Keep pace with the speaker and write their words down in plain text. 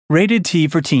Rated T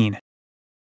for Teen.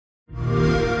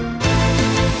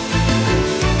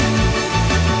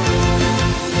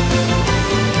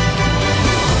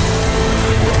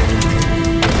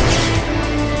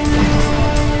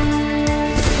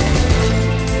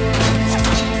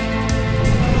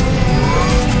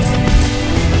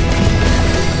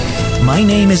 My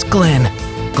name is Glenn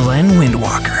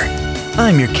Windwalker.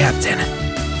 I'm your captain.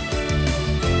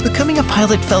 Becoming a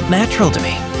pilot felt natural to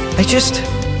me. I just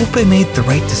hope I made the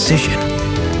right decision.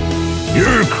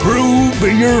 Your crew be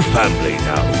your family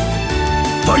now.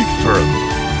 Fight for 'em.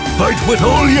 Fight with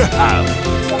all you have.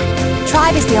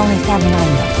 Tribe is the only family I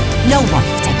know. No one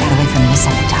will take that away from me a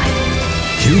second time.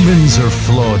 Humans are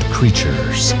flawed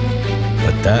creatures,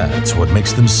 but that's what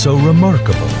makes them so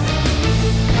remarkable.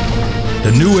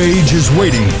 The new age is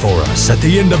waiting for us at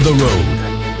the end of the road.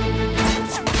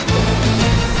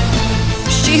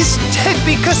 She's dead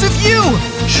because of you!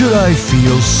 Should I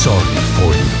feel sorry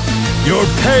for you? Your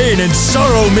pain and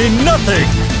sorrow mean nothing!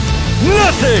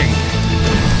 Nothing!